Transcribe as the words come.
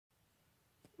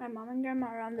My mom and grandma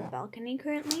are on the balcony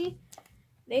currently.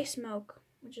 They smoke,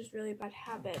 which is a really bad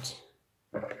habit.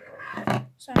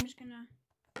 So I'm just gonna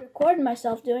record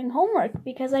myself doing homework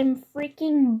because I'm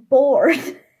freaking bored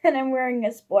and I'm wearing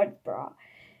a sports bra.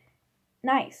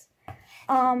 Nice.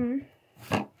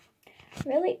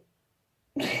 Really?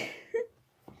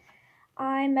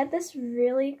 I met this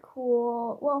really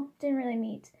cool, well, didn't really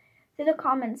meet, through the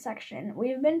comments section.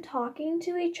 We've been talking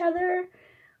to each other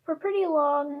for pretty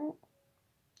long.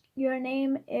 Your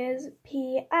name is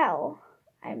PL.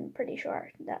 I'm pretty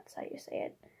sure that's how you say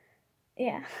it.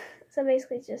 Yeah. So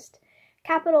basically it's just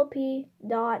capital P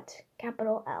dot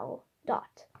capital L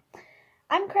dot.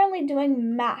 I'm currently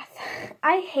doing math.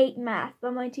 I hate math,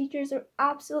 but my teachers are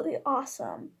absolutely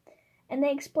awesome. And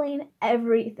they explain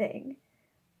everything.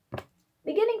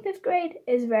 Beginning 5th grade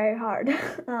is very hard.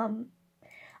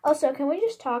 Also, can we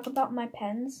just talk about my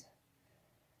pens?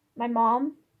 My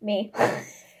mom, me.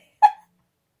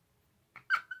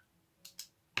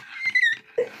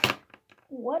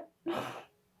 What?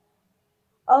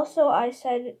 Also, I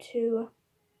said to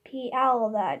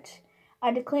PL that I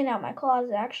had to clean out my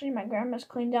closet. Actually, my grandma's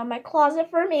cleaned out my closet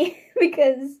for me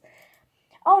because...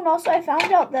 Oh, and also I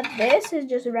found out that this is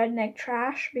just redneck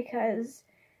trash because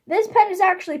this pen is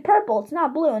actually purple. It's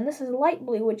not blue, and this is light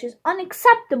blue, which is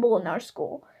unacceptable in our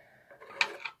school.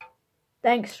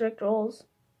 Thanks, Strict Rules.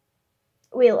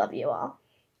 We love you all.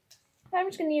 I'm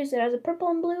just going to use it as a purple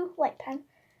and blue light pen.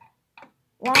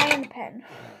 Line pen.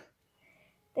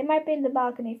 They might be in the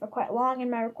balcony for quite long,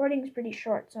 and my recording is pretty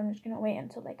short, so I'm just going to wait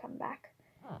until they come back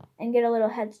and get a little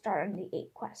head start on the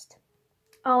 8 quest.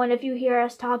 Oh, and if you hear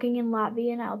us talking in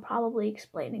Latvian, I'll probably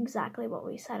explain exactly what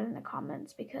we said in the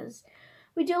comments, because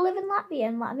we do live in Latvia,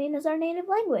 and Latvian is our native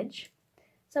language.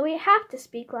 So we have to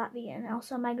speak Latvian.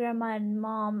 Also, my grandma and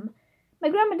mom... My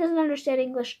grandma doesn't understand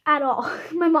English at all.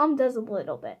 My mom does a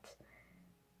little bit.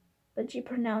 But she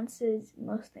pronounces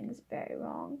most things very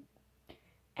wrong.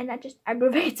 And that just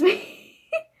aggravates me.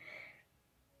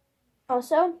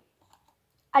 Also,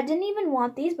 I didn't even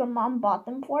want these, but Mom bought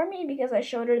them for me because I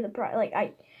showed her the price. Like,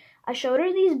 I showed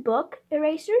her these book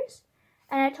erasers,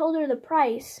 and I told her the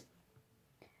price.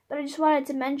 But I just wanted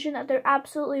to mention that they're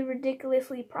absolutely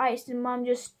ridiculously priced, and Mom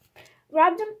just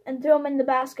grabbed them and threw them in the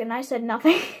basket, and I said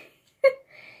nothing.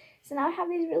 So now I have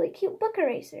these really cute book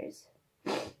erasers.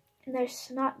 And there's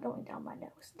snot going down my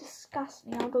nose.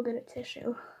 Disgusting. I'll go get a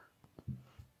tissue.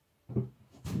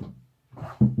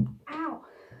 Ow.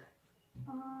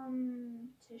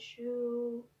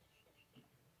 Tissue.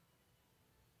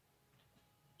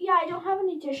 Yeah, I don't have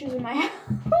any tissues in my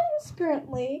house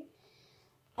currently.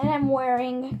 And I'm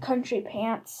wearing country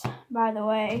pants, by the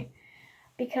way,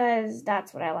 because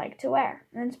that's what I like to wear.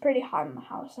 And it's pretty hot in the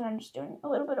house, and I'm just doing a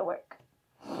little bit of work.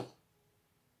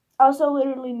 Also,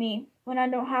 literally me, when I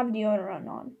don't have deodorant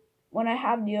on. When I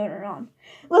have deodorant on.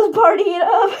 Let's party it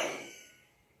up!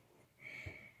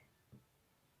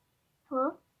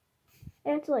 Hello? I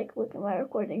have to, like, look at my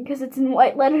recording because it's in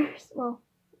white letters. Well,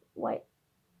 white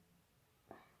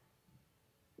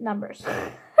numbers. I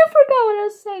forgot what I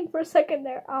was saying for a second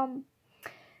there. Why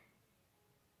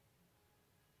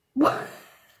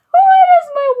does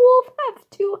my wolf have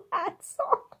 2 hats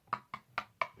on?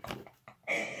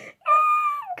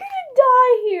 I'm gonna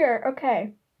die here.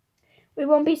 Okay. I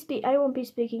won't be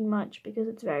speaking much because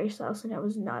it's very sus and I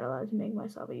was not allowed to make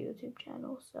myself a YouTube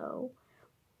channel, so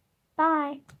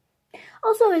bye.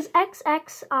 Also, is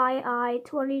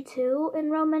XXII22 in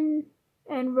Roman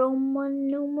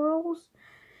numerals?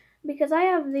 Because I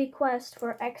have the quest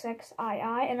for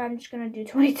XXII and I'm just gonna do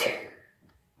 22.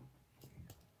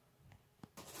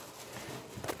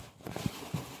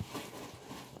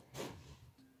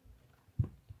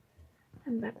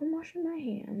 I'm back from washing my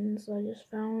hands. I just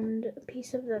found a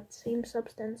piece of that same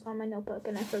substance on my notebook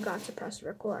and I forgot to press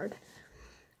record.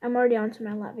 I'm already on to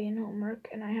my Latvian homework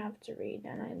and I have to read,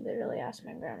 and I literally asked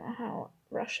my grandma how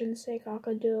Russians say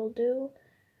cock-a-doodle-doo,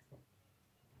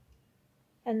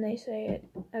 and they say it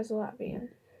as Latvian.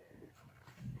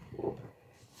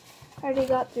 I already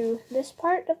got through this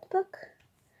part of the book,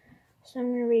 so I'm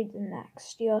going to read the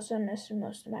next. You also missed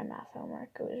most of my math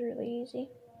homework. It was really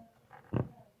easy.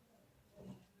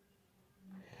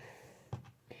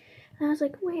 And I was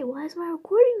like, wait, why is my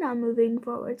recording not moving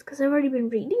forwards? Because I've already been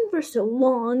reading for so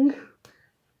long. I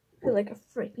feel like a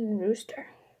freaking rooster.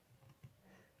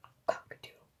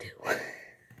 Cock-a-doodle-doo.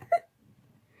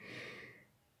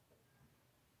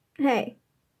 Hey.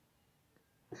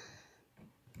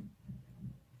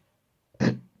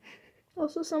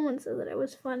 Also, someone said that I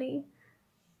was funny.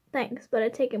 Thanks, but I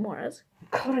take it more as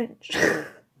cringe.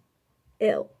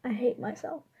 Ew, I hate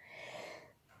myself.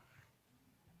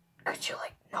 Could you,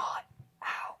 like, not?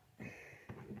 Ow.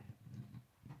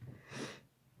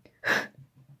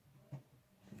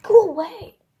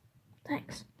 away.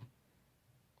 Thanks.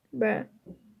 Bruh.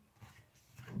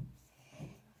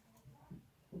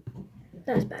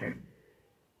 That's better.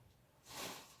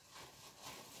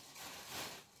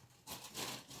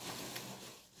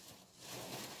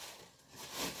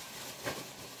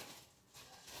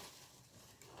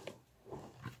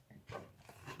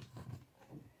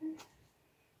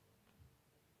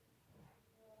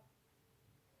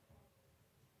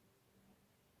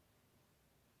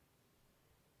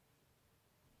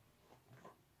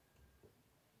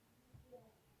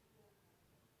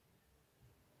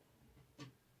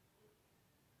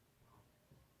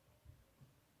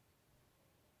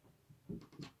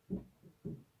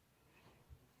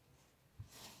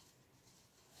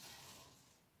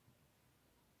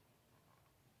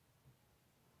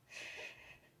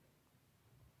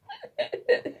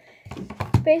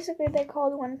 Basically, they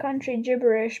called one country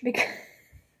gibberish because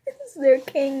their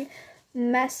king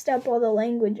messed up all the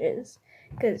languages.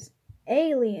 Because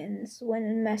aliens went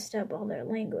and messed up all their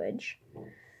language.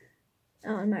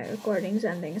 Oh, and my recording's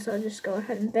ending, so I'll just go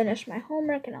ahead and finish my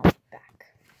homework and I'll be back.